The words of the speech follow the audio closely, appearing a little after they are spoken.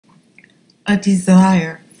A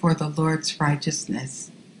desire for the Lord's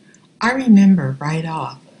righteousness. I remember right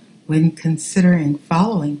off, when considering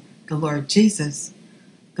following the Lord Jesus,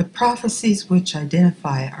 the prophecies which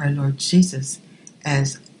identify our Lord Jesus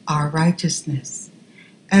as our righteousness,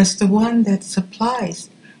 as the one that supplies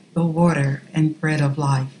the water and bread of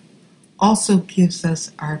life, also gives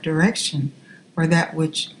us our direction for that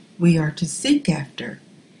which we are to seek after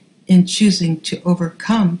in choosing to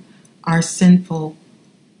overcome our sinful,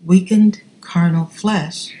 weakened, carnal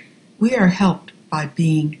flesh. We are helped by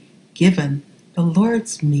being given the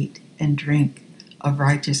Lord's meat and drink of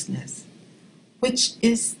righteousness, which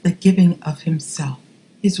is the giving of himself,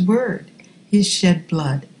 his word, his shed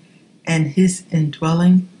blood, and his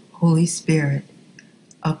indwelling Holy Spirit,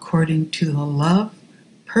 according to the love,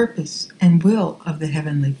 purpose, and will of the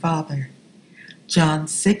Heavenly Father. John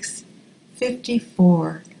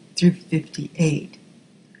 6:54 through 58.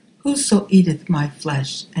 Whoso eateth my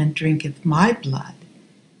flesh and drinketh my blood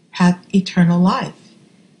hath eternal life,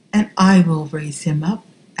 and I will raise him up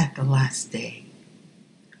at the last day.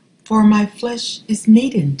 For my flesh is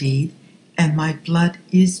meat indeed, and my blood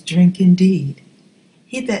is drink indeed.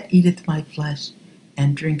 He that eateth my flesh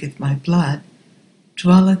and drinketh my blood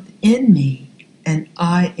dwelleth in me, and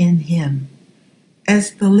I in him.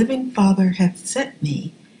 As the living Father hath sent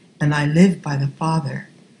me, and I live by the Father,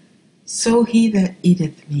 so he that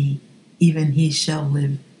eateth me, even he shall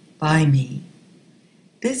live by me.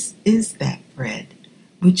 This is that bread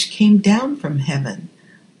which came down from heaven,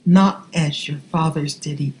 not as your fathers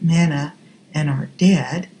did eat manna and are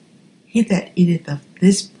dead. He that eateth of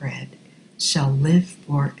this bread shall live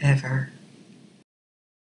forever.